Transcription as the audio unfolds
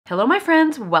Hello my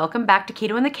friends, welcome back to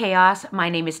Keto and the Chaos. My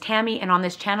name is Tammy, and on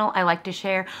this channel I like to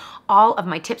share all of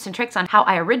my tips and tricks on how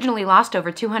I originally lost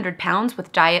over 200 pounds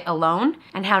with diet alone,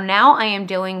 and how now I am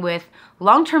dealing with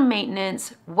long-term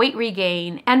maintenance, weight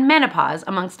regain, and menopause,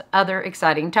 amongst other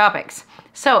exciting topics.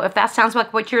 So if that sounds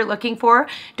like what you're looking for,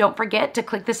 don't forget to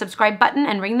click the subscribe button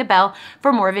and ring the bell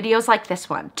for more videos like this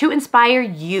one to inspire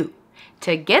you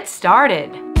to get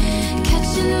started.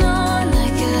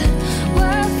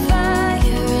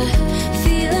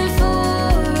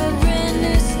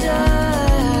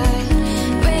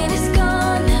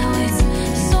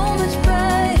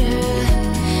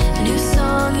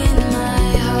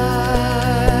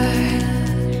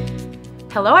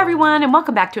 Hello everyone, and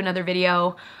welcome back to another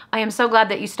video. I am so glad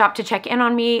that you stopped to check in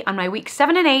on me on my week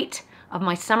 7 and 8 of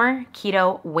my summer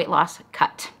keto weight loss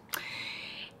cut.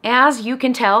 As you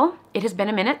can tell, it has been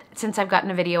a minute since I've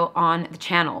gotten a video on the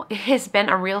channel. It has been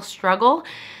a real struggle.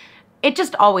 It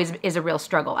just always is a real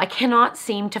struggle. I cannot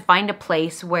seem to find a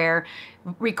place where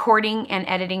recording and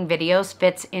editing videos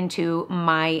fits into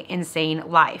my insane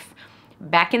life.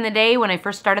 Back in the day when I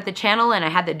first started the channel and I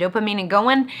had the dopamine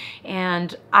going,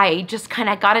 and I just kind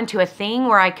of got into a thing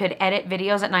where I could edit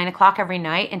videos at 9 o'clock every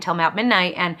night until about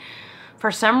midnight, and for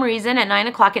some reason at 9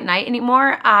 o'clock at night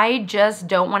anymore, I just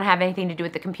don't want to have anything to do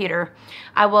with the computer.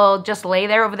 I will just lay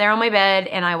there over there on my bed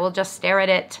and I will just stare at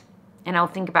it, and I'll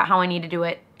think about how I need to do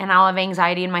it, and I'll have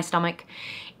anxiety in my stomach,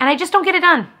 and I just don't get it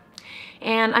done.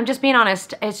 And I'm just being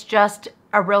honest, it's just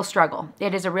a real struggle.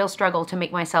 It is a real struggle to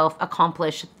make myself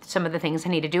accomplish some of the things I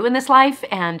need to do in this life,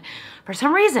 and for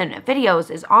some reason, videos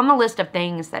is on the list of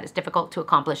things that is difficult to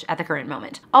accomplish at the current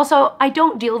moment. Also, I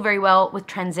don't deal very well with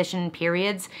transition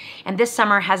periods, and this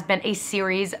summer has been a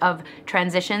series of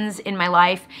transitions in my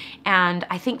life, and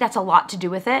I think that's a lot to do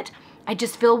with it. I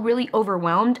just feel really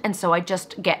overwhelmed, and so I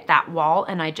just get that wall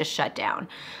and I just shut down.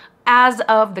 As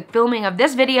of the filming of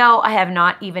this video, I have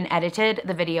not even edited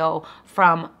the video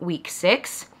from week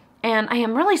 6, and I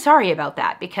am really sorry about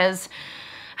that because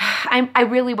I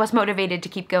really was motivated to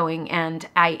keep going, and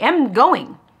I am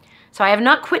going. So I have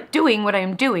not quit doing what I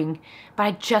am doing, but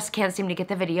I just can't seem to get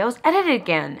the videos edited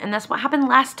again, and that's what happened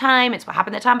last time. It's what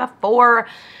happened the time before.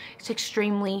 It's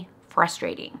extremely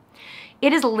frustrating.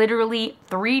 It is literally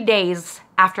 3 days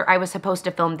after I was supposed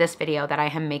to film this video that I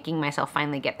am making myself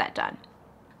finally get that done.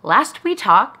 Last we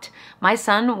talked, my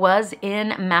son was in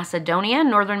Macedonia,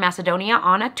 Northern Macedonia,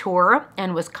 on a tour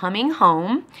and was coming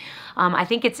home. I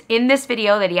think it's in this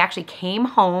video that he actually came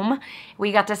home.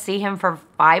 We got to see him for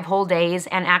 5 whole days,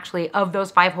 and actually of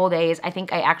those 5 whole days, I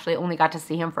think I actually only got to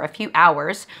see him for a few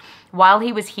hours. While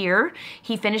he was here,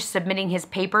 he finished submitting his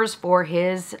papers for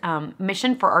his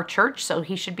mission for our church, so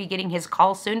he should be getting his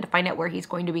call soon to find out where he's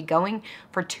going to be going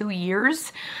for 2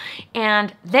 years.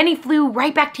 And then he flew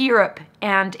right back to Europe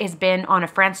and has been on a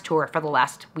France tour for the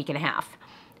last week and a half.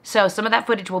 So some of that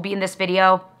footage will be in this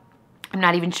video. I'm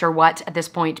not even sure what at this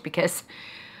point, because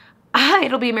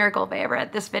it'll be a miracle if I ever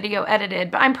had this video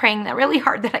edited, but I'm praying that really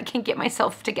hard that I can get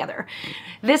myself together.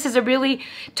 This is a really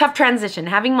tough transition,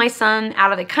 having my son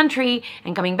out of the country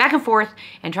and coming back and forth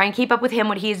and trying to keep up with him,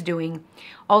 what he is doing.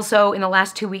 Also, in the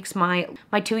last 2 weeks, my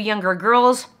 2 younger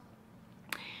girls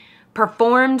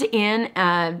performed in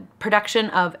a production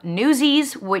of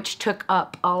Newsies, which took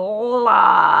up a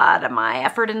lot of my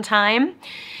effort and time.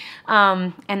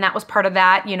 And that was part of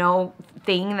that, you know,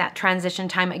 thing, that transition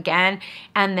time again.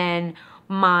 And then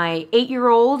my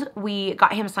 8-year-old, we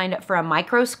got him signed up for a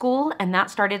micro school, and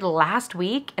that started last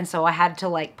week. And so I had to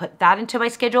like put that into my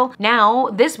schedule. Now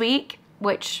this week,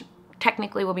 which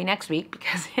technically will be next week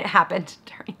because it happened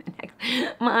during the next,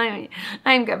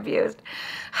 I'm confused.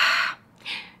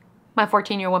 My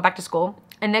 14-year-old went back to school,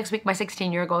 and next week my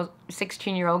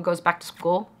 16-year-old goes back to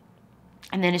school.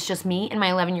 And then it's just me and my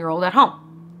 11-year-old at home.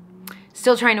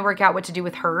 Still trying to work out what to do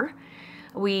with her.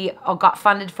 We all got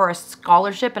funded for a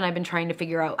scholarship, and I've been trying to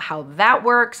figure out how that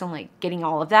works and like getting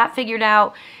all of that figured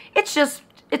out. It's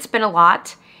been a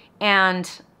lot. And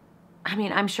I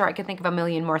mean, I'm sure I could think of a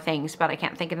million more things, but I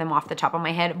can't think of them off the top of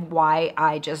my head why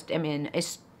I just am in a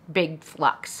big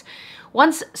flux.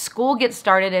 Once school gets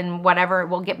started and whatever,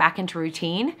 we'll get back into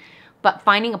routine. But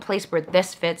finding a place where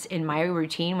this fits in my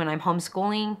routine when I'm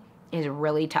homeschooling is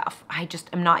really tough. I just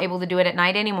am not able to do it at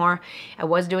night anymore. I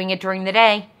was doing it during the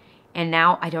day, and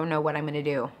now I don't know what I'm gonna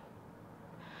do.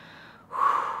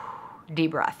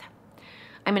 Deep breath.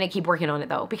 I'm gonna keep working on it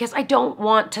though, because I don't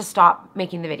want to stop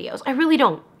making the videos. I really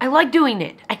don't. I like doing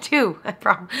it. I do.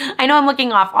 I know I'm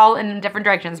looking off all in different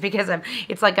directions because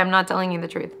it's like I'm not telling you the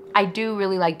truth. I do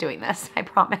really like doing this, I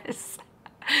promise.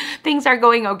 Things are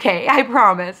going okay, I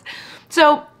promise.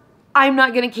 So I'm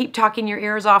not gonna keep talking your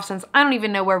ears off, since I don't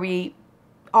even know where we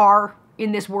are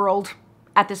in this world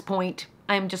at this point.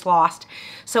 I'm just lost.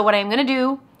 So what I'm gonna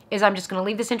do is I'm just gonna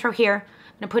leave this intro here.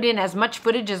 I'm gonna put in as much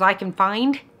footage as I can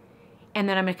find, and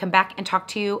then I'm gonna come back and talk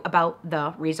to you about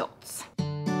the results.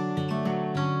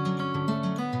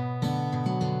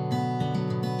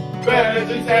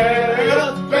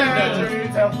 VeggieTales,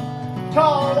 VeggieTales,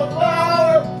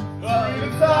 cauliflower, sweet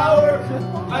and sour,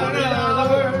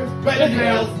 another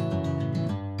VeggieTales.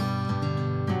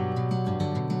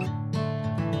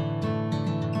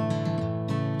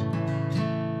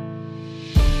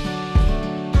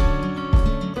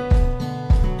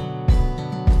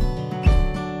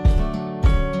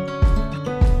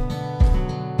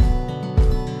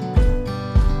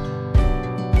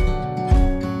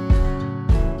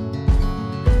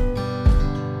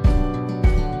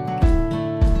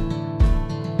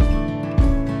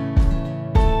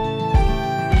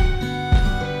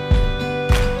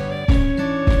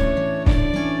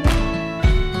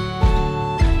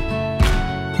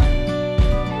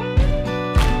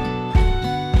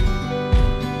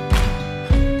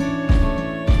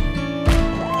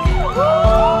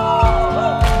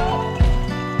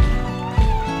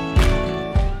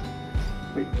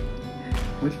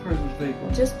 Which part is the fake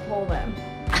one? Just pull them.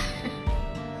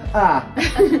 Ah!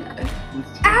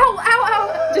 Ow! Ow! Ow!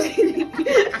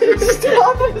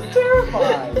 Stop! It's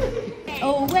terrifying!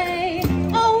 Away,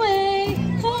 away,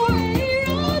 away,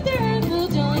 rather will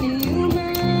Johnny you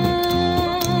much.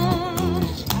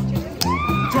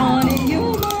 Johnny you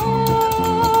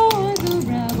more, the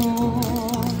rebel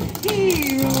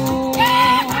hero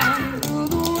through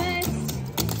the west.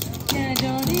 Yeah,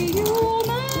 Johnny you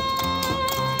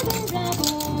more, the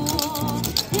rebel.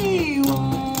 He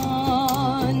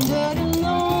wandered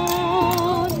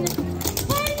alone.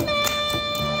 When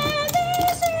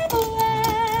mother's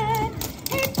away,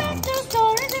 he packed no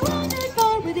stories. He wandered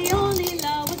far where the only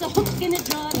law was a hook in a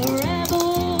draw. The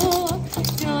rebel,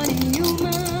 Johnny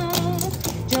Yuma,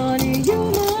 Johnny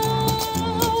Yuma,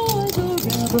 the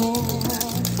rebel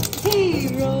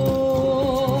hero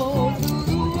through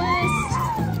the west.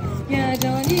 Yeah,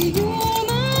 Johnny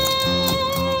Yuma,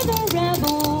 the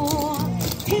rebel,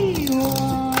 he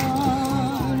wandered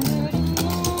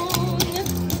alone.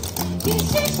 He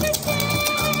shakes his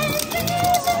hands,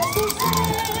 raises his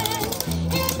hands.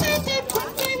 He's meant to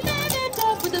quick another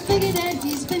dog with a figure that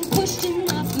he's been pushing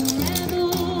off the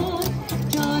rebel.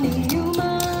 Johnny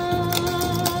Yuma,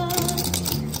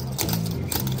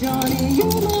 Johnny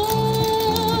Yuma,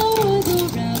 the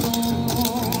rebel.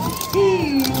 He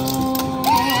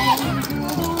roamed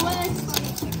through the west.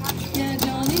 Yeah,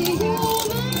 Johnny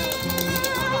Yuma,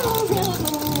 the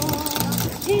rebel.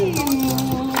 He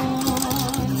wandered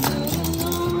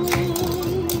alone.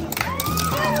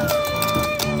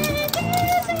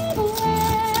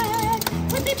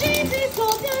 With the dreams he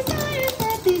sold, desires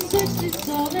that he searched his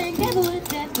soul and never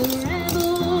looked at the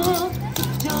rebel.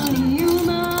 Johnny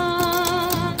Yuma.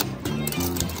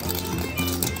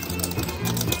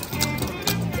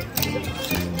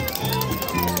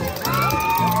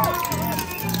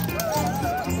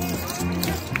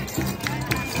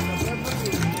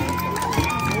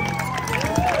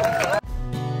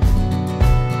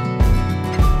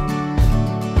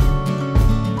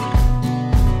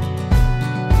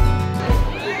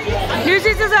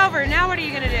 Newsies is over. Now what are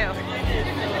you gonna do?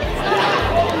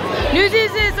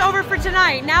 Newsies is over for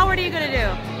tonight. Now what are you gonna do?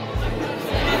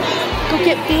 Go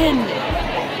get Finn.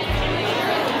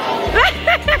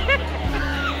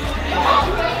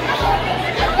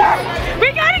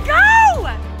 We gotta go!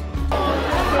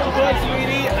 So good,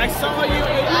 sweetie. I saw you. You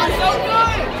were so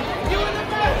good. You were the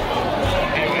best.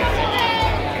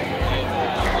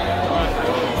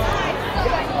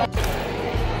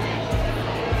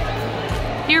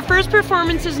 Your first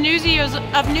performance of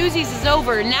Newsies is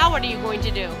over. Now what are you going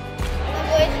to do? My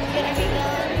voice is gonna be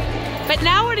gone. But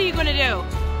now what are you gonna do?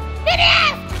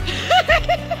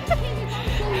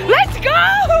 Let's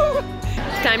go!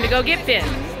 It's time to go get Finn. So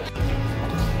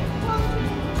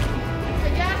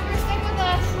Jasper, stick with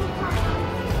us.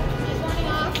 He's running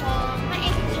off. My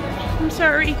ankle's hurting. I'm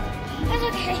sorry. That's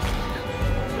okay.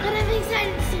 But I'm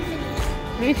excited to see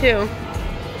videos. Me too.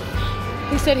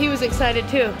 He said he was excited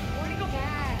too. I wanna go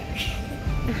back.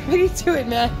 What are you doing,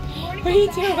 Matt? What are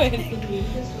you doing?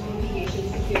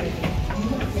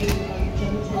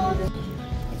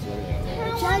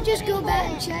 Should I just go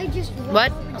back? Should I just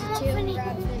What? to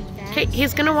Okay,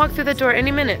 he's gonna walk through the door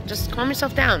any minute. Just calm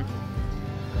yourself down.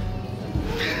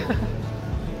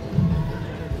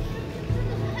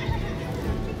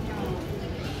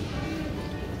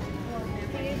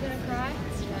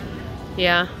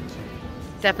 Yeah,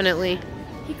 definitely.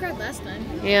 He cried last time.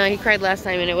 Yeah, he cried last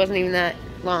time and it wasn't even that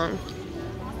long.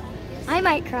 I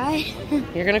might cry.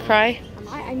 You're gonna cry?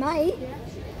 I might.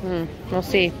 We'll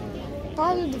see.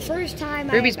 Probably the first time.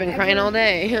 Ruby's been crying all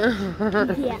day.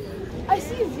 Yeah. I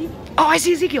see Ezekiel. Oh, I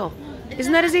see Ezekiel.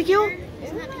 Isn't that Ezekiel?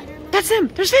 That's him.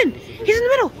 There's Finn. He's in the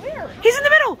middle. He's in the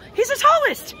middle. He's the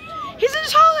tallest. He's the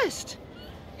tallest.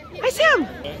 I see him.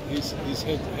 He's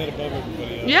head above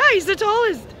everybody else. Yeah, he's the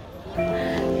tallest.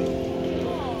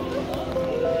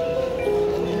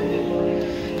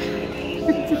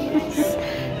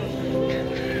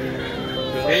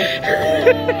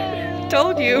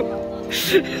 Told you.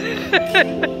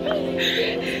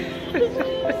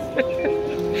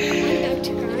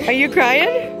 Are you crying?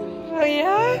 Oh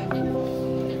yeah?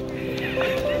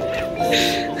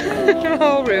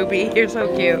 Oh Ruby, you're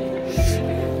so cute.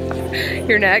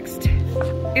 You're next.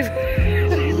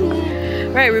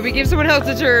 Right, Ruby, give someone else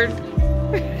a turn.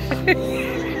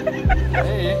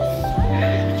 Hey.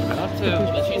 Not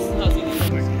to.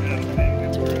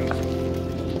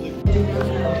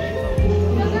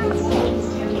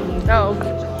 Oh.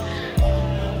 That's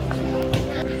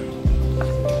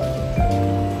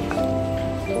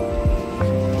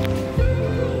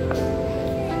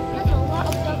a lot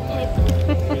of duct tape.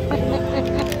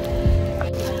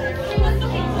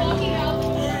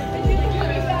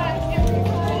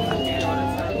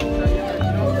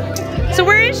 So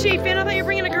where is she, Finn? I thought you were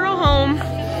bringing a girl home.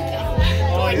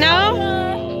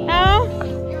 No? No?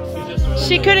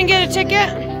 She couldn't get a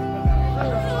ticket?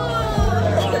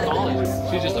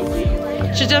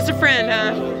 She's just a friend,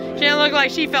 huh? She didn't look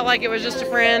like she felt like it was just a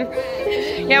friend.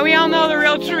 Yeah, we all know the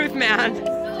real truth, man.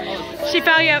 She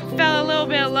fell a little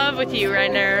bit in love with you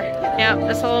right there. Yep,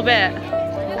 just a little bit.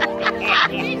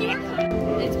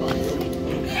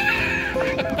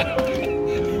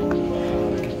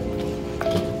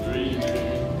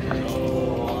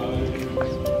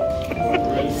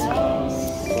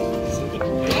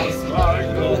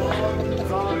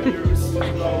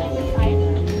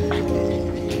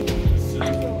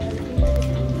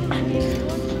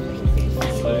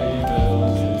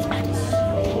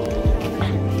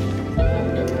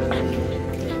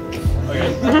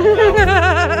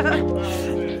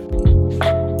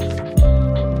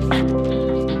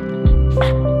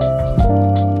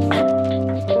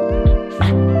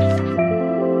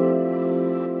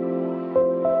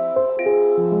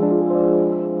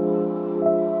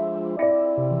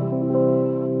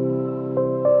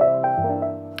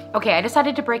 Okay, I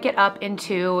decided to break it up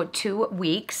into 2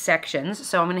 week sections.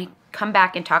 So I'm gonna come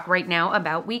back and talk right now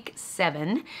about week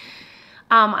 7.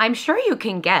 I'm sure you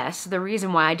can guess the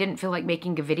reason why I didn't feel like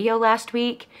making a video last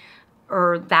week,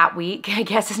 or that week. I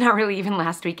guess it's not really even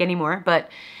last week anymore,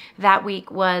 but that week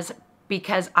was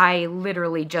because I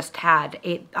literally just had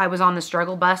I was on the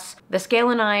struggle bus. The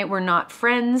scale and I were not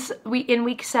friends in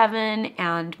week 7,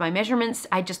 and my measurements,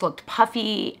 I just looked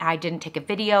puffy. I didn't take a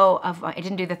video I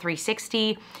didn't do the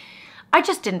 360. I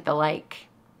just didn't feel like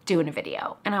doing a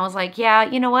video. And I was like, yeah,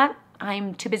 you know what?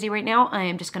 I'm too busy right now. I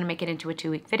am just gonna make it into a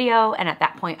 2-week video. And at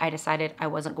that point I decided I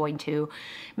wasn't going to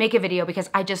make a video because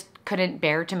I just couldn't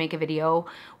bear to make a video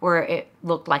where it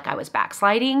looked like I was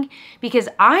backsliding, because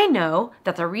I know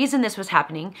that the reason this was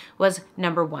happening was,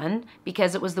 number 1,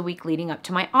 because it was the week leading up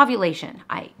to my ovulation.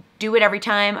 I do it every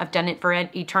time. I've done it for an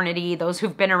eternity. Those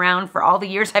who've been around for all the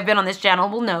years I've been on this channel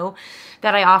will know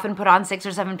that I often put on 6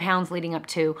 or 7 pounds leading up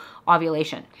to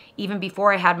ovulation. Even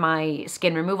before I had my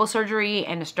skin removal surgery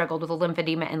and struggled with the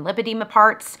lymphedema and lipedema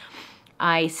parts,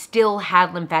 I still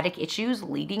had lymphatic issues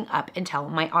leading up until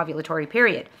my ovulatory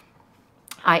period.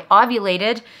 I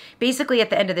ovulated basically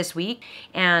at the end of this week,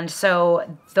 and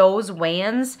so those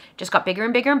weigh-ins just got bigger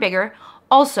and bigger and bigger.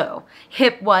 Also,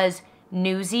 it was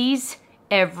newsies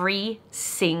every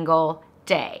single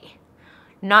day.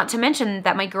 Not to mention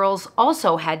that my girls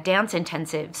also had dance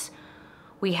intensives.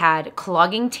 We had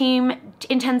clogging team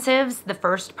intensives the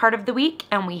first part of the week,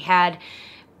 and we had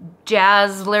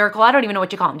jazz, lyrical, I don't even know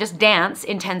what you call them, just dance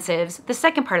intensives the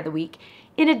second part of the week,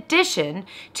 in addition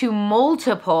to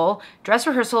multiple dress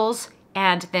rehearsals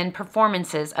and then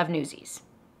performances of newsies.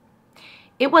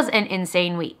 It was an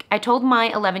insane week. I told my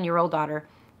 11-year-old daughter,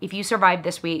 if you survive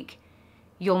this week,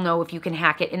 you'll know if you can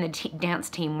hack it in the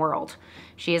dance team world.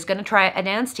 She is gonna try a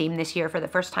dance team this year for the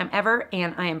first time ever,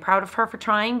 and I am proud of her for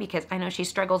trying, because I know she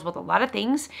struggles with a lot of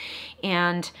things,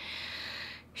 and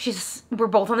we're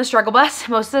both on the struggle bus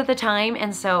most of the time,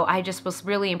 and so I just was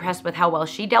really impressed with how well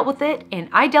she dealt with it, and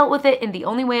I dealt with it in the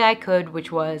only way I could,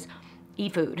 which was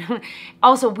eat food.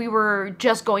 Also, we were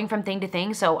just going from thing to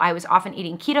thing, so I was often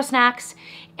eating keto snacks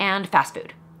and fast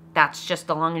food. That's just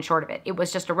the long and short of it. It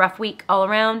was just a rough week all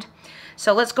around.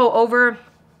 So let's go over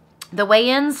The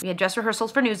weigh-ins, we had dress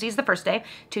rehearsals for Newsies the first day,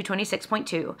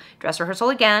 226.2. Dress rehearsal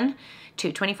again,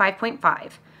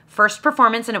 225.5. First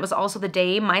performance, and it was also the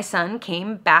day my son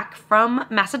came back from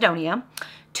Macedonia,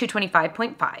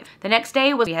 225.5. The next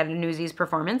day we had a Newsies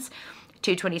performance,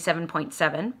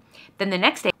 227.7. Then the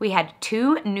next day we had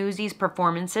 2 Newsies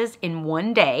performances in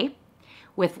one day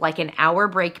with like an hour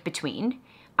break between.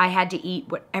 I had to eat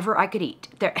whatever I could eat.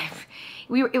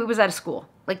 It was at a school.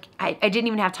 Like, I didn't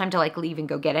even have time to like leave and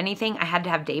go get anything. I had to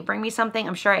have Dave bring me something.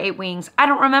 I'm sure I ate wings. I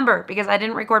don't remember because I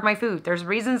didn't record my food. There's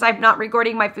reasons I'm not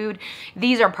recording my food.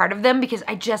 These are part of them because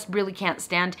I just really can't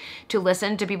stand to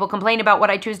listen to people complain about what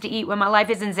I choose to eat when my life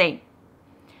is insane.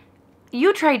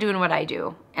 You try doing what I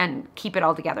do and keep it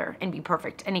all together and be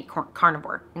perfect and eat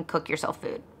carnivore and cook yourself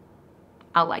food.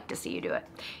 I'll like to see you do it.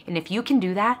 And if you can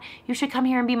do that, you should come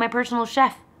here and be my personal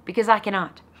chef because I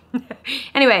cannot.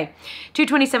 Anyway,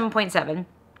 227.7.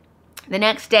 The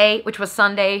next day, which was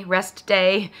Sunday, rest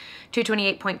day,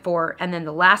 228.4. And then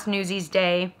the last Newsies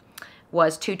day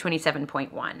was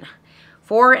 227.1.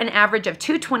 For an average of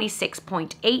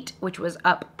 226.8, which was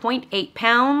up 0.8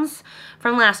 pounds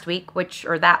from last week,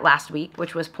 that last week,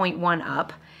 which was 0.1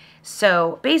 up.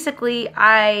 So basically,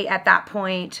 I, at that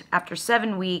point, after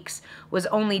 7 weeks, was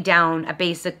only down at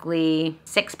basically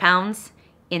 6 pounds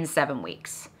in 7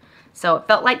 weeks. So it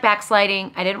felt like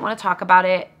backsliding. I didn't want to talk about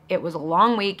it. It was a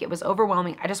long week. It was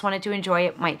overwhelming. I just wanted to enjoy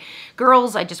it. My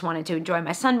girls, I just wanted to enjoy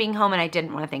my son being home, and I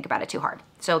didn't want to think about it too hard.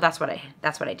 So that's what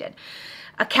I did.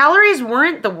 Calories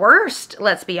weren't the worst,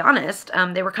 let's be honest.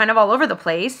 They were kind of all over the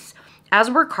place,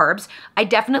 as were carbs. I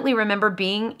definitely remember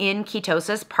being in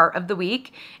ketosis part of the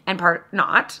week and part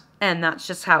not, and that's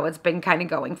just how it's been kind of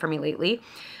going for me lately.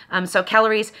 So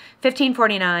calories,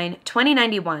 1549,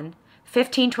 2091,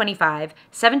 1525,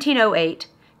 1708,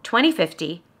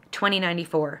 2050,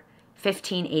 2094,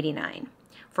 1589.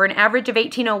 For an average of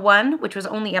 1801, which was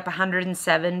only up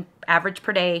 107 average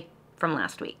per day from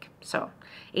last week. So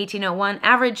 1801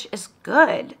 average is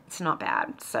good. It's not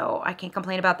bad. So I can't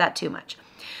complain about that too much.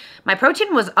 My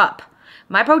protein was up.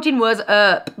 My protein was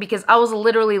up because I was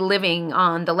literally living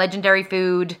on the legendary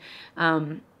food.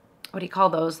 What do you call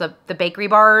those? The bakery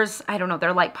bars. I don't know.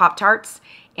 They're like Pop-Tarts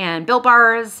and Built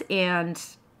Bars and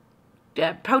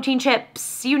protein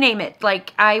chips, you name it.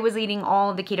 Like, I was eating all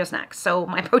of the keto snacks. So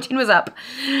my protein was up.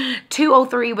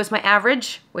 203 was my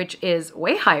average, which is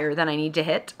way higher than I need to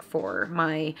hit for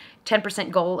my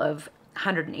 10% goal of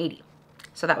 180.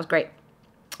 So that was great.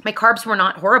 My carbs were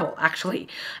not horrible, actually.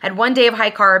 I had 1 day of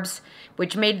high carbs,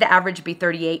 which made the average be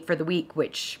 38 for the week,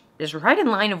 which is right in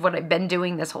line of what I've been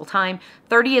doing this whole time.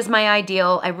 30 is my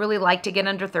ideal. I really like to get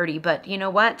under 30, but you know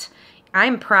what?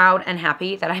 I'm proud and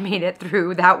happy that I made it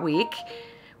through that week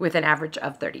with an average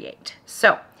of 38.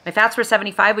 So my fats were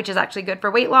 75, which is actually good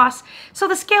for weight loss. So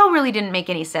the scale really didn't make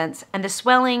any sense. And the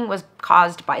swelling was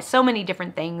caused by so many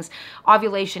different things.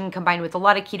 Ovulation combined with a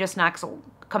lot of keto snacks,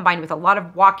 combined with a lot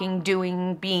of walking,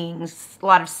 doing, being, a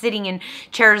lot of sitting in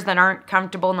chairs that aren't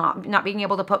comfortable, not being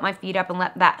able to put my feet up and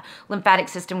let that lymphatic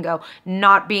system go,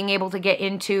 not being able to get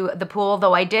into the pool,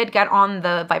 though I did get on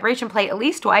the vibration plate at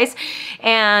least twice.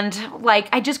 And like,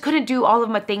 I just couldn't do all of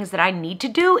my things that I need to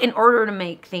do in order to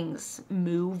make things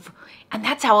move. And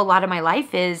that's how a lot of my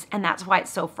life is. And that's why it's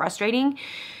so frustrating.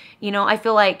 You know, I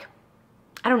feel like,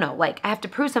 I don't know, like I have to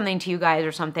prove something to you guys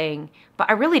or something, but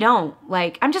I really don't.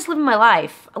 Like, I'm just living my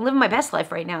life. I'm living my best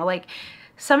life right now. Like,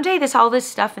 someday all this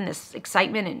stuff and this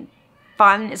excitement and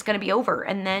fun is going to be over.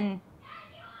 And then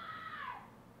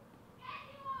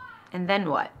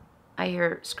what? I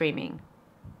hear screaming.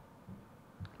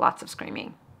 Lots of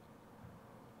screaming.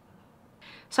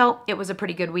 So it was a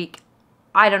pretty good week.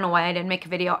 I don't know why I didn't make a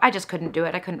video. I just couldn't do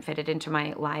it. I couldn't fit it into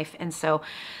my life. And so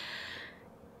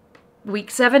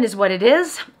week 7 is what it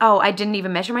is. Oh, I didn't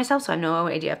even measure myself, so I have no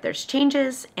idea if there's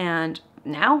changes. And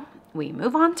now we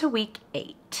move on to week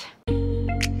 8.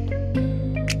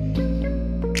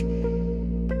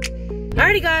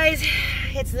 Alrighty guys,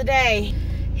 it's the day.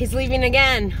 He's leaving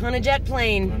again on a jet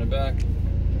plane. Run it back.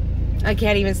 I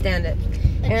can't even stand it.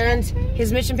 And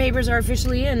his mission papers are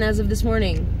officially in as of this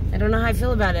morning. I don't know how I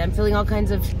feel about it. I'm feeling all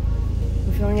kinds of,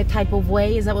 I'm feeling a type of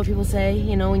way. Is that what people say?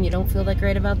 You know, when you don't feel that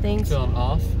great about things? Feeling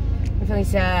off? I'm feeling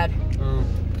sad. Oh,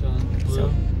 feeling blue.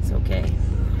 So, it's okay.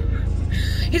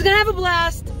 He's gonna have a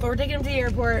blast, but we're taking him to the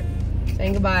airport.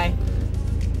 Saying goodbye.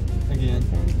 Again.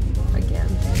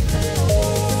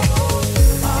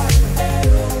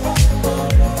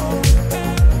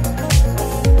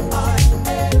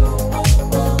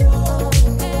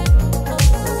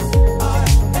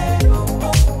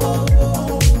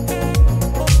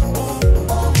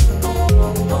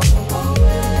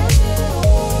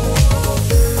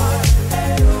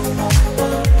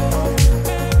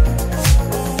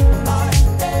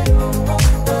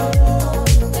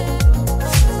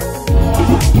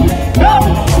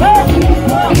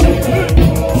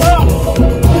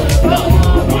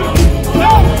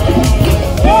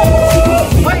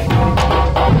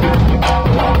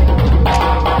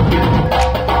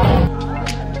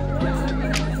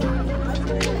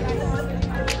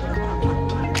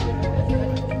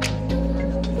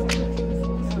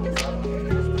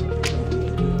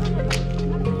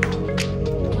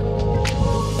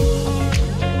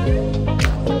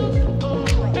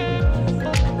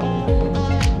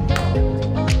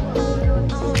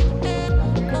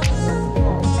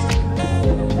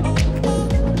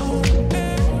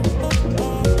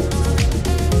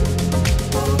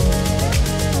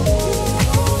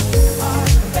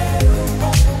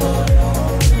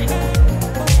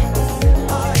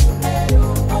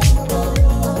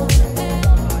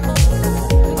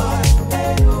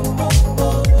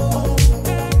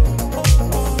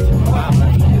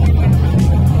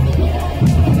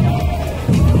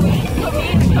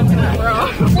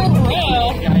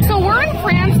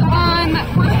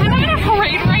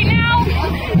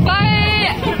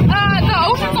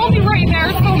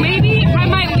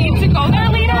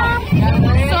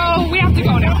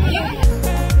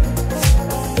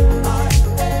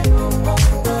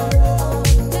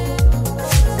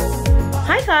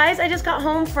 just got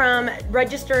home from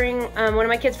registering one of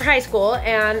my kids for high school,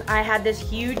 and I had this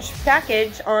huge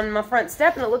package on my front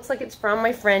step, and it looks like it's from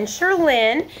my friend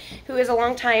Sherlyn, who is a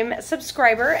longtime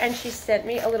subscriber, and she sent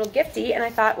me a little gifty, and I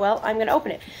thought, well, I'm gonna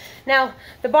open it. Now,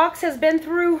 the box has been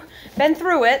through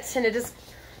it, and it is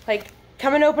like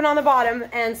coming open on the bottom,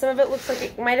 and some of it looks like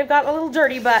it might have got a little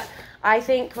dirty, but I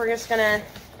think we're just gonna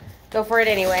go for it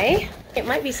anyway. It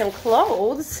might be some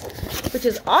clothes, which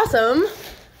is awesome,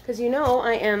 because you know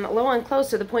I am low on clothes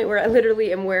to the point where I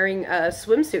literally am wearing a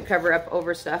swimsuit cover up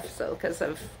over stuff, so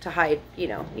to hide, you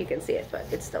know, you can see it, but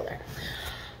it's still there.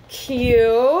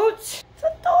 Cute. It's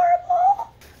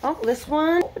adorable. Oh, this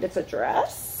one, but it's a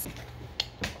dress.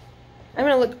 I'm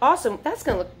gonna look awesome. That's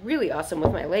gonna look really awesome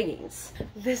with my leggings.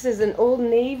 This is an Old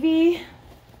Navy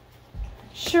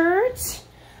shirt.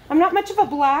 I'm not much of a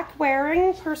black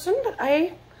wearing person, but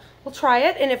I will try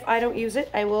it, and if I don't use it,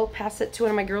 I will pass it to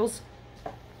one of my girls.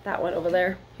 That one over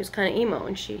there, who's kind of emo,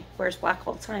 and she wears black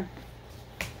all the time.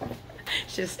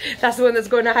 That's the one that's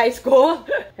going to high school.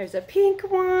 There's a pink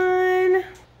one.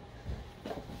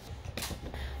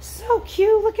 So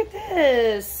cute, look at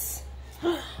this.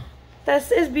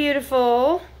 This is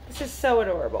beautiful. This is so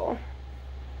adorable.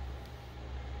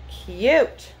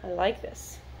 Cute, I like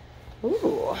this.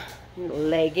 Ooh.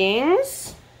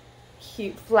 Leggings,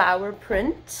 cute flower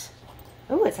print.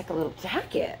 Oh, it's like a little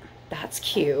jacket. That's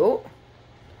cute.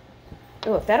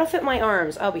 Oh, if that'll fit my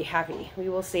arms, I'll be happy. We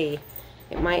will see.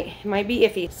 It might be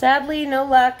iffy. Sadly, no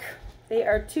luck. They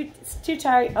are too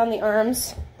tight on the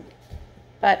arms.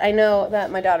 But I know that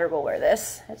my daughter will wear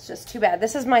this. It's just too bad.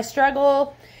 This is my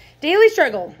struggle, daily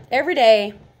struggle, every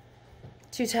day.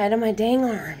 Too tight on my dang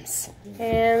arms.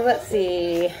 And let's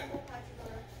see.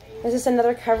 Is this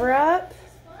another cover up?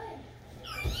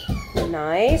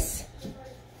 Nice.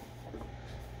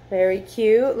 Very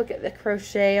cute. Look at the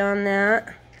crochet on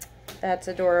that. That's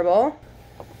adorable.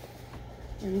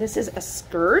 And this is a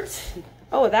skirt.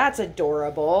 Oh, that's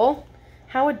adorable.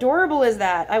 How adorable is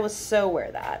that? I will so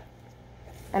wear that.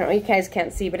 I don't know, you guys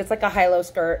can't see, but it's like a high-low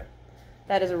skirt.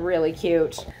 That is really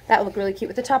cute. That would look really cute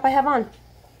with the top I have on.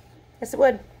 Yes, it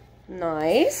would.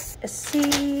 Nice. Let's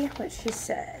see what she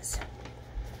says.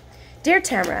 Dear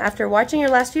Tamara, after watching your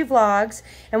last few vlogs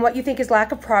and what you think is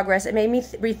lack of progress, it made me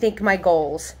rethink my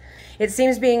goals. It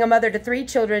seems being a mother to 3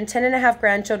 children, 10.5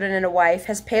 grandchildren, and a wife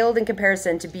has paled in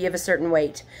comparison to be of a certain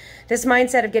weight. This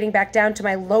mindset of getting back down to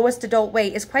my lowest adult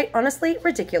weight is quite honestly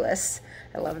ridiculous.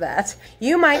 I love that.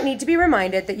 You might need to be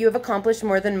reminded that you have accomplished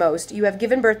more than most. You have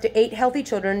given birth to 8 healthy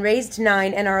children, raised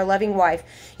 9, and are a loving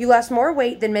wife. You lost more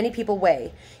weight than many people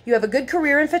weigh. You have a good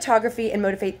career in photography and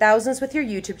motivate thousands with your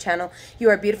YouTube channel. You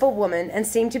are a beautiful woman and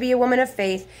seem to be a woman of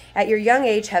faith. At your young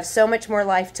age, have so much more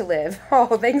life to live.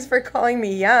 Oh, thanks for calling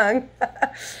me young.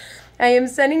 I am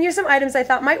sending you some items I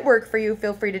thought might work for you.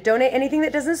 Feel free to donate anything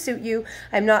that doesn't suit you.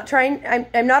 I'm not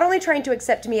only trying to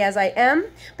accept me as I am,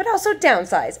 but also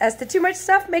downsize, as the too much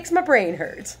stuff makes my brain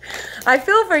hurt. I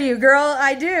feel for you, girl,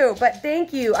 I do, but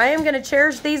thank you. I am gonna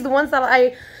cherish these. The ones that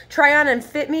I try on and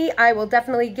fit me, I will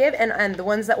definitely give, and the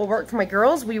ones that will work for my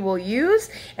girls, we will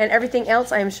use, and everything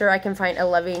else, I am sure I can find a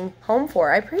loving home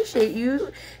for. I appreciate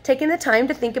you taking the time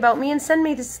to think about me and send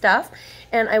me this stuff,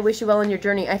 and I wish you well on your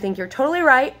journey. I think you're totally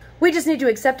right. We just need to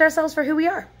accept ourselves for who we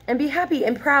are and be happy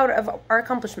and proud of our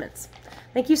accomplishments.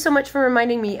 Thank you so much for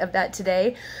reminding me of that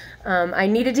today. I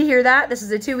needed to hear that. This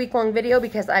is a 2-week-long video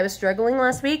because I was struggling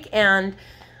last week, and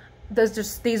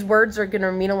these words are going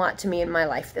to mean a lot to me in my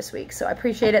life this week. So I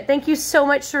appreciate it. Thank you so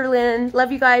much, Sherlyn.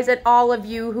 Love you guys and all of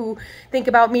you who think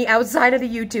about me outside of the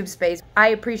YouTube space. I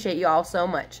appreciate you all so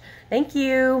much. Thank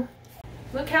you.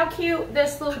 Look how cute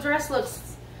this little dress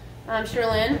looks,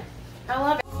 Sherlyn. I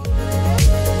love it.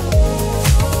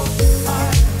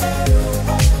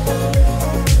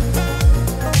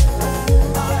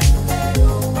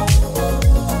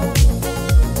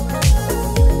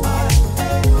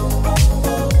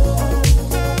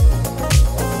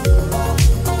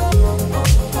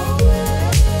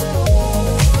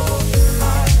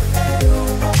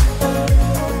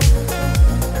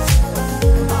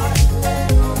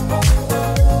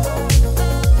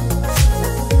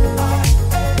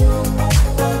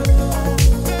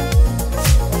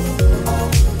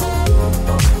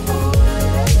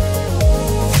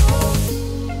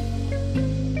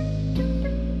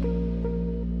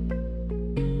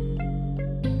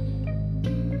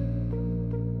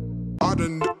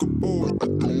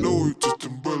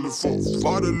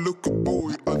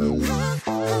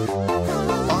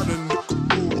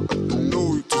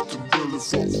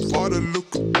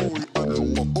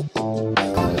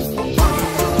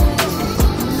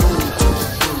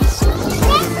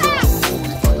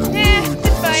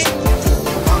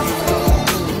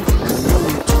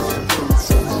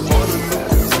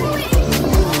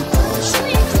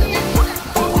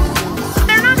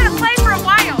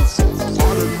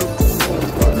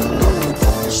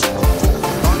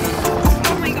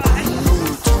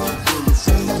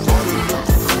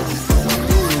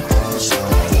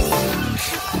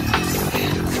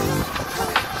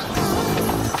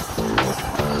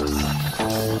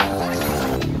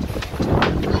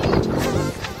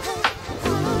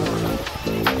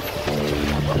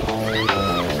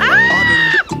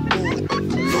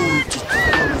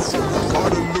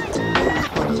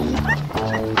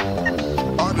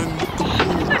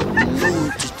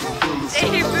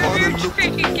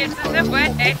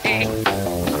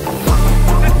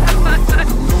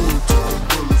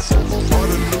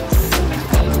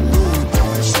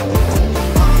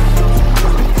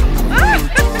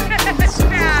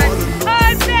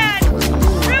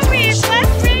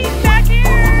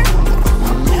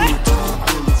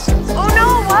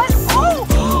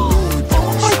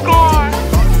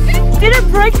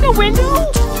 Break the window?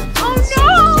 Oh no!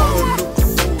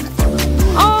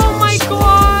 Oh my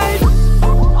god!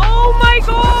 Oh my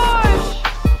gosh!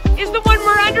 Is the one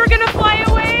we're under gonna fly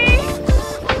away?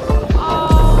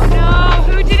 Oh no!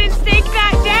 Who didn't stake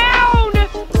that down?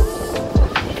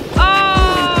 Oh!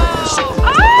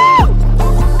 Oh!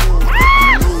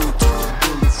 Ah!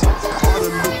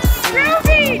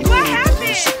 Ruby! What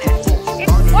happened?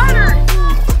 It's water!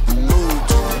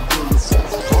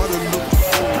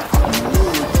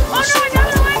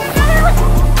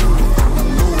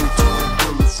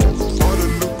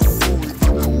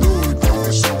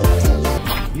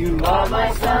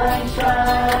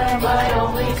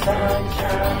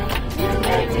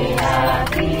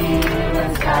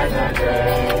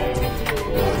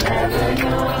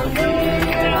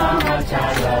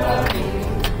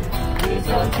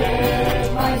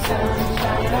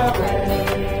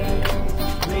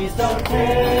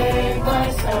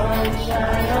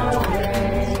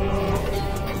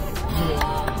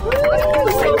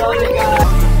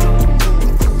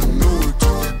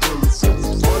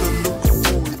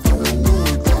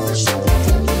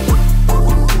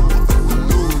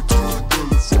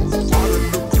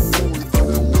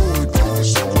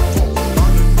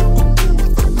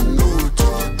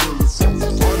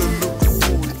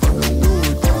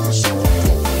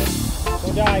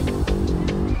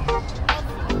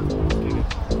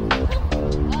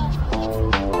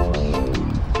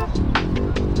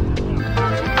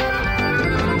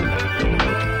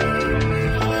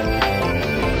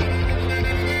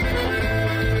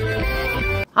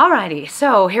 Alrighty,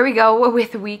 so here we go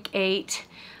with week 8.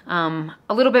 A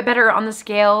little bit better on the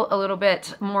scale, a little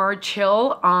bit more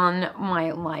chill on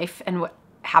my life and what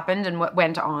happened and what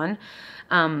went on.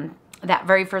 That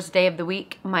very first day of the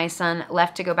week, my son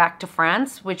left to go back to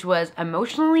France, which was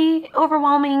emotionally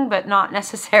overwhelming, but not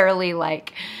necessarily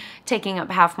like taking up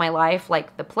half my life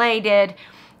like the play did.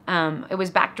 It was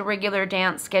back to regular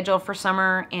dance schedule for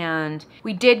summer, and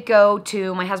we did go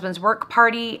to my husband's work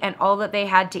party, and all that they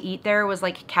had to eat there was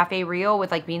like Cafe Rio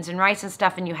with like beans and rice and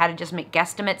stuff, and you had to just make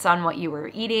guesstimates on what you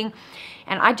were eating.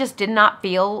 And I just did not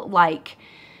feel like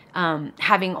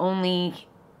having only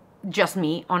just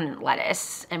meat on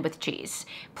lettuce and with cheese.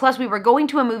 Plus we were going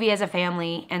to a movie as a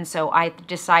family, and so I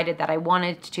decided that I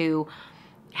wanted to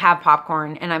have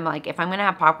popcorn, and I'm like, if I'm gonna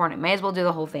have popcorn, I may as well do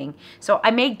the whole thing. So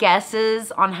I made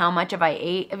guesses on how much I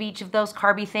ate of each of those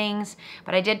carby things,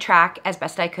 but I did track as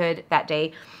best I could that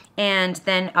day. And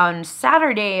then on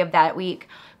Saturday of that week,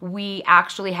 we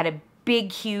actually had a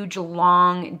big, huge,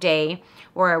 long day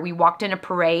where we walked in a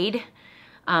parade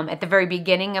at the very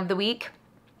beginning of the week.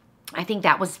 I think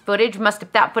that was footage.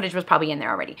 That footage was probably in there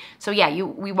already. So yeah,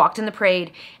 we walked in the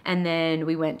parade, and then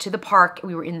we went to the park.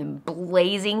 We were in the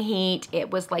blazing heat.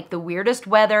 It was like the weirdest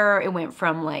weather. It went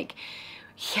from like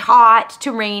hot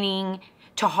to raining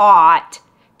to hot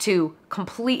to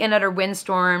complete and utter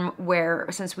windstorm, where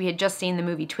since we had just seen the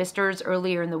movie Twisters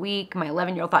earlier in the week, my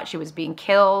 11-year-old thought she was being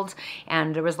killed,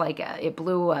 and there was like it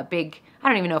blew a big, I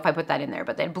don't even know if I put that in there,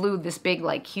 but it blew this big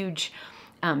like huge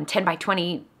 10 by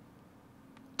 20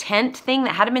 tent thing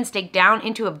that hadn't been staked down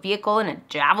into a vehicle and a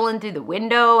javelin through the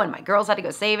window, and my girls had to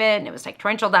go save it, and it was like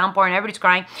torrential downpour and everybody's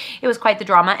crying. It was quite the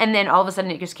drama. And then all of a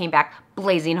sudden it just came back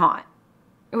blazing hot.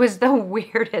 It was the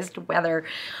weirdest weather.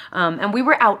 And we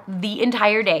were out the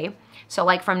entire day. So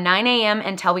like from 9 a.m.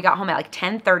 until we got home at like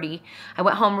 10:30. I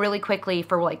went home really quickly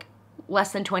for like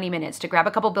less than 20 minutes to grab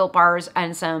a couple Built Bars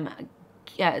and some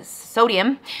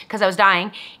sodium because I was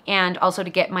dying, and also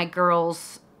to get my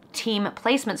girls team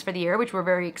placements for the year, which were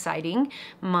very exciting.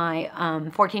 My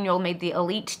 14-year-old made the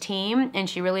elite team, and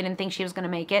she really didn't think she was going to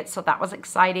make it, so that was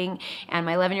exciting. And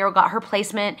my 11-year-old got her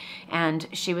placement, and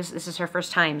this is her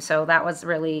first time, so that was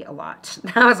really a lot.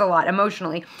 That was a lot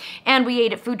emotionally. And we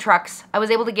ate at food trucks. I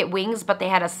was able to get wings, but they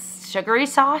had a sugary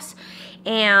sauce,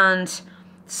 and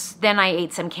then I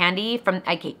ate some candy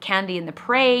I ate candy in the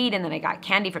parade, and then I got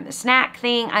candy from the snack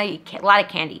thing. I ate a lot of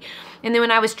candy. And then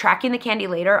when I was tracking the candy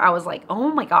later, I was like,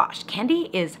 oh my gosh, candy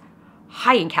is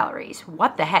high in calories.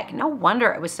 What the heck? No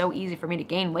wonder it was so easy for me to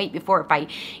gain weight before. If I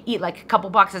eat like a couple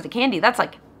boxes of candy, that's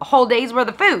like a whole day's worth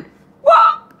of food.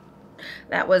 Whoa!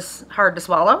 That was hard to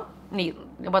swallow. It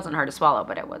wasn't hard to swallow,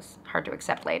 but it was hard to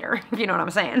accept later, if you know what I'm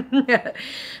saying.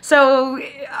 So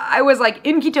I was like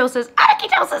in ketosis, out of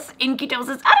ketosis, in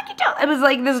ketosis, out of ketosis. It was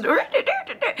like this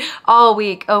all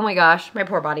week. Oh my gosh, my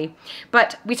poor body.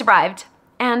 But we survived.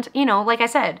 And, you know, like I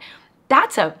said,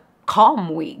 that's a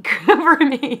calm week for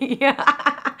me.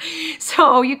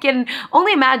 So you can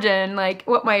only imagine like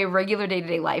what my regular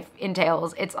day-to-day life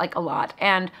entails. It's like a lot.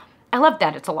 And I love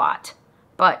that it's a lot.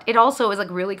 But it also is like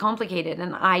really complicated,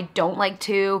 and I don't like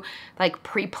to like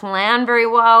pre-plan very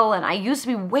well. And I used to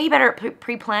be way better at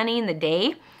pre-planning the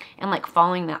day and like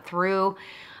following that through.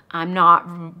 I'm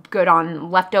not good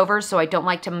on leftovers, so I don't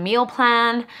like to meal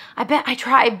plan. I've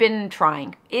been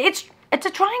trying. It's a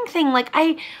trying thing. Like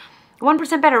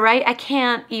 1% better, right? I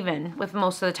can't even with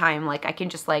most of the time. Like I can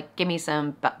just like give me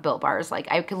some Built Bars. Like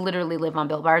I could literally live on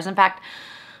Built Bars. In fact,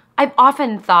 I've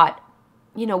often thought,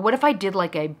 you know, what if I did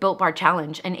like a Built Bar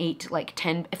challenge and ate like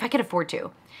 10, if I could afford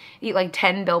to, eat like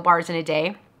 10 Built Bars in a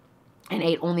day and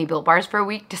ate only Built Bars for a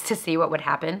week just to see what would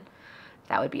happen.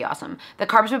 That would be awesome. The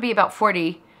carbs would be about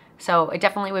 40, so it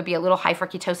definitely would be a little high for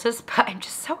ketosis, but I'm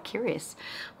just so curious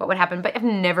what would happen. But I've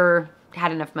never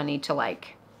had enough money to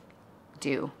like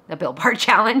do the Built Bar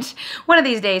challenge. One of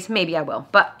these days, maybe I will,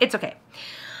 but it's okay.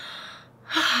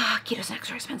 Keto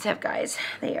snacks are expensive, guys.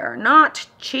 They are not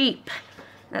cheap.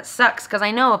 That sucks, because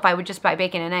I know if I would just buy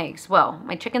bacon and eggs, well,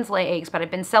 my chickens lay eggs, but I've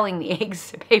been selling the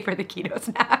eggs to pay for the keto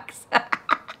snacks.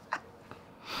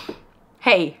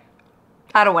 Hey,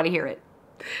 I don't want to hear it.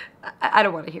 I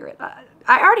don't want to hear it.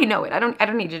 I already know it. I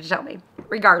don't need you to tell me.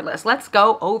 Regardless, let's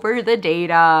go over the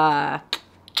data.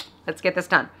 Let's get this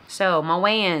done. So my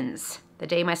weigh-ins. The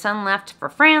day my son left for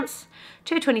France,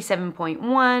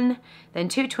 227.1, then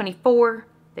 224,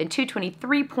 then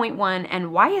 223.1.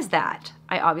 And why is that?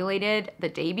 I ovulated the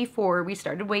day before we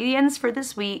started weigh-ins for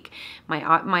this week.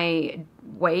 My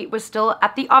weight was still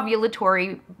at the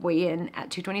ovulatory weigh-in at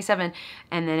 227,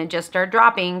 and then it just started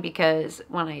dropping because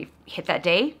when I hit that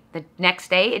day, the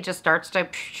next day, it just starts to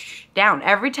down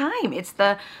every time. It's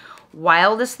the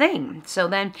wildest thing. So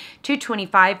then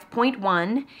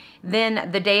 225.1. Then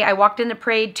the day I walked into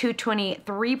parade,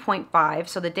 223.5.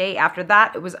 So the day after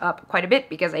that, it was up quite a bit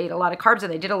because I ate a lot of carbs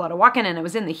and I did a lot of walking and I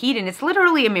was in the heat, and it's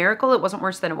literally a miracle it wasn't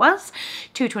worse than it was.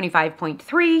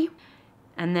 225.3.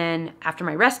 And then after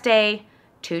my rest day,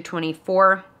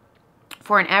 224,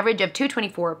 for an average of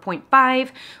 224.5,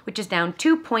 which is down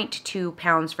 2.2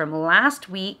 pounds from last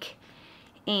week,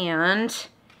 and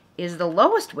is the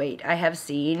lowest weight I have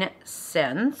seen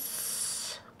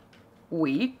since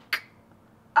week.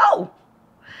 Oh,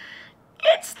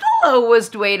 it's the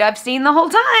lowest weight I've seen the whole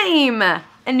time.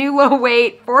 A new low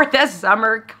weight for the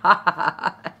summer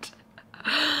cut.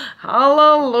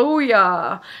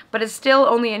 Hallelujah. But it's still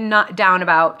only not down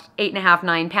about 8.5,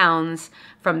 9 pounds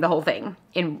from the whole thing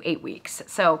in 8 weeks.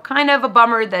 So kind of a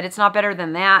bummer that it's not better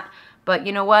than that. But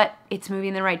you know what? It's moving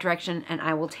in the right direction and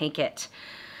I will take it.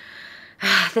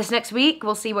 This next week,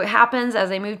 we'll see what happens as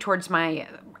I move towards my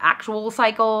actual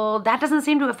cycle. That doesn't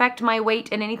seem to affect my weight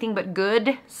in anything but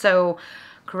good. So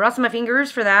cross my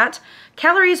fingers for that.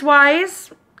 Calories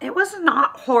wise, it was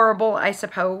not horrible, I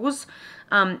suppose.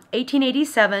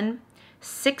 1887,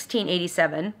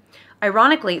 1687.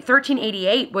 Ironically,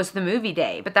 1388 was the movie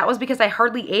day, but that was because I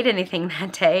hardly ate anything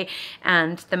that day,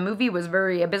 and the movie was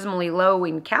very abysmally low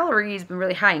in calories, but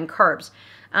really high in carbs.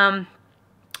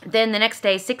 Then the next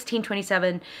day,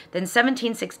 1627, then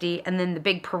 1760, and then the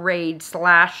big parade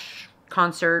slash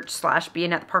concert slash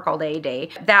being at the park all day.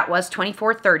 That was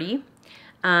 2430.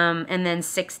 And then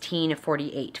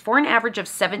 1648 for an average of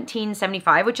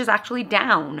 1775, which is actually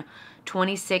down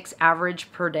 26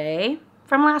 average per day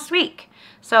from last week.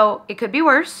 So it could be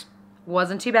worse.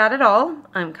 Wasn't too bad at all.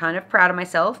 I'm kind of proud of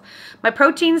myself. My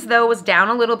proteins, though, was down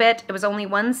a little bit. It was only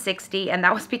 160, and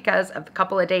that was because of a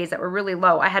couple of days that were really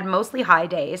low. I had mostly high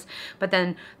days, but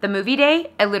then the movie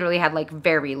day, I literally had like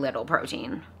very little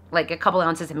protein, like a couple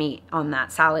ounces of meat on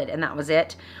that salad, and that was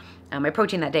it. My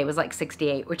protein that day was like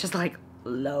 68, which is like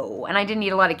low. And I didn't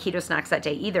eat a lot of keto snacks that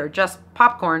day either, just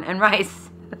popcorn and rice.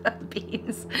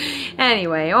 Beans.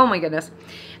 Anyway, oh my goodness.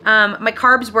 My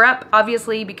carbs were up,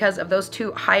 obviously, because of those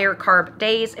 2 higher carb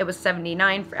days. It was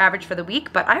 79 for average for the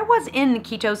week, but I was in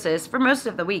ketosis for most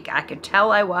of the week. I could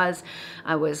tell I was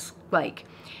like,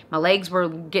 my legs were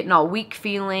getting all weak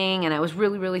feeling, and I was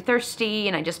really, really thirsty,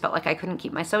 and I just felt like I couldn't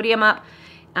keep my sodium up.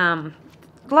 A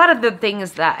lot of the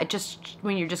things that just,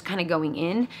 when you're just kind of going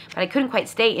in, but I couldn't quite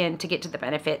stay in to get to the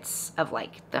benefits of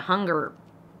like the hunger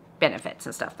benefits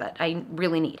and stuff that I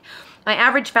really need. My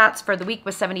average fats for the week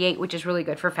was 78, which is really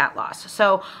good for fat loss.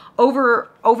 So over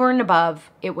and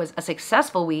above, it was a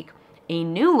successful week, a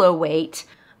new low weight.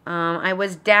 I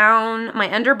was down,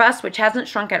 my under bust, which hasn't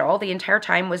shrunk at all the entire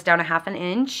time, was down 1/2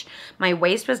 inch. My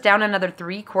waist was down another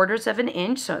 3/4 of an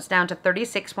inch, so it's down to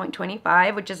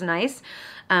 36.25, which is nice.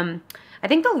 I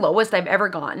think the lowest I've ever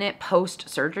gotten it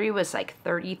post-surgery was like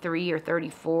 33 or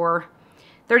 34.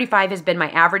 35 has been my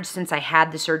average since I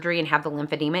had the surgery and have the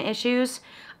lymphedema issues.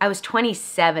 I was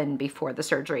 27 before the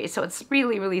surgery, so it's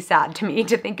really, really sad to me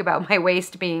to think about my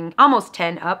waist being almost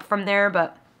 10 up from there,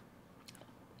 but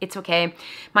it's okay.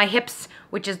 My hips,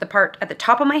 which is the part at the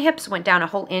top of my hips, went down a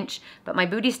whole inch, but my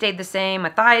booty stayed the same, my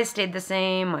thighs stayed the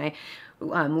same, my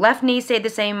left knee stayed the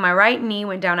same, my right knee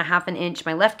went down 1/2 inch,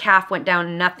 my left calf went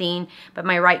down nothing, but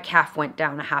my right calf went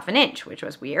down 1/2 inch, which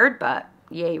was weird, but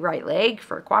yay right leg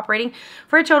for cooperating,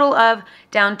 for a total of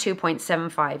down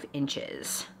 2.75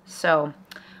 inches. So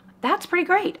that's pretty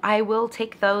great. I will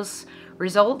take those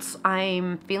results.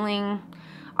 I'm feeling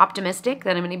optimistic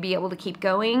that I'm going to be able to keep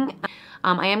going.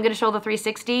 I am going to show the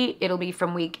 360. It'll be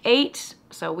from week 8,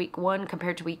 so week 1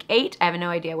 compared to week 8. I have no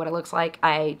idea what it looks like.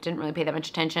 I didn't really pay that much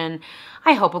attention.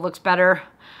 I hope it looks better.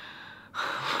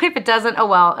 If it doesn't, oh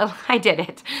well, I did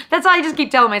it. That's all I just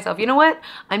keep telling myself. You know what?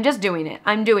 I'm just doing it.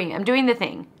 I'm doing the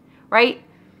thing, right?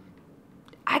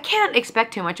 I can't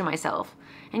expect too much of myself.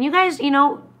 And you guys, you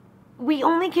know, we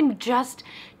only can just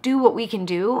do what we can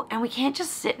do, and we can't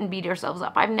just sit and beat ourselves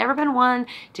up. I've never been one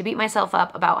to beat myself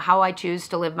up about how I choose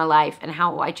to live my life and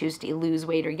how I choose to lose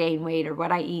weight or gain weight or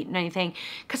what I eat and anything,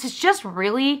 because it's just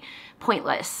really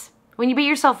pointless. When you beat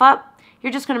yourself up,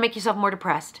 you're just going to make yourself more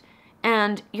depressed,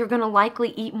 and you're going to likely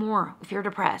eat more if you're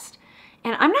depressed.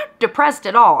 And I'm not depressed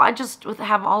at all. I just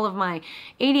have all of my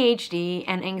ADHD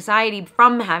and anxiety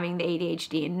from having the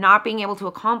ADHD and not being able to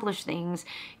accomplish things,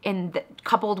 and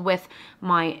coupled with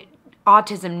my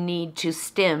autism need to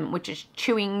stim, which is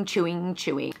chewing.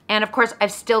 And of course,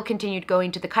 I've still continued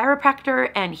going to the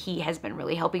chiropractor, and he has been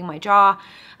really helping my jaw.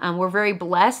 We're very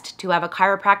blessed to have a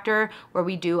chiropractor where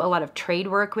we do a lot of trade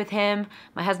work with him.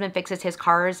 My husband fixes his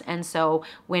cars, and so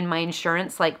when my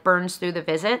insurance like burns through the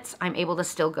visits, I'm able to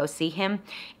still go see him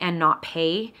and not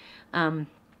pay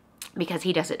because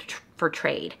he does it for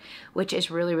trade, which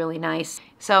is really, really nice.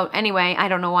 So anyway, I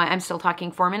don't know why I'm still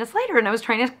talking 4 minutes later, and I was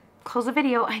trying to close the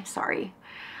video. I'm sorry.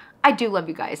 I do love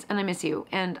you guys, and I miss you,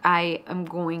 and I am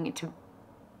going to,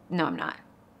 no, I'm not.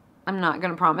 I'm not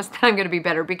going to promise that I'm going to be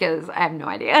better because I have no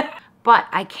idea. But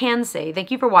I can say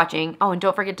thank you for watching. Oh, and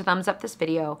don't forget to thumbs up this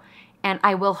video, and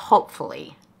I will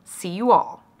hopefully see you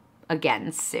all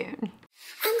again soon.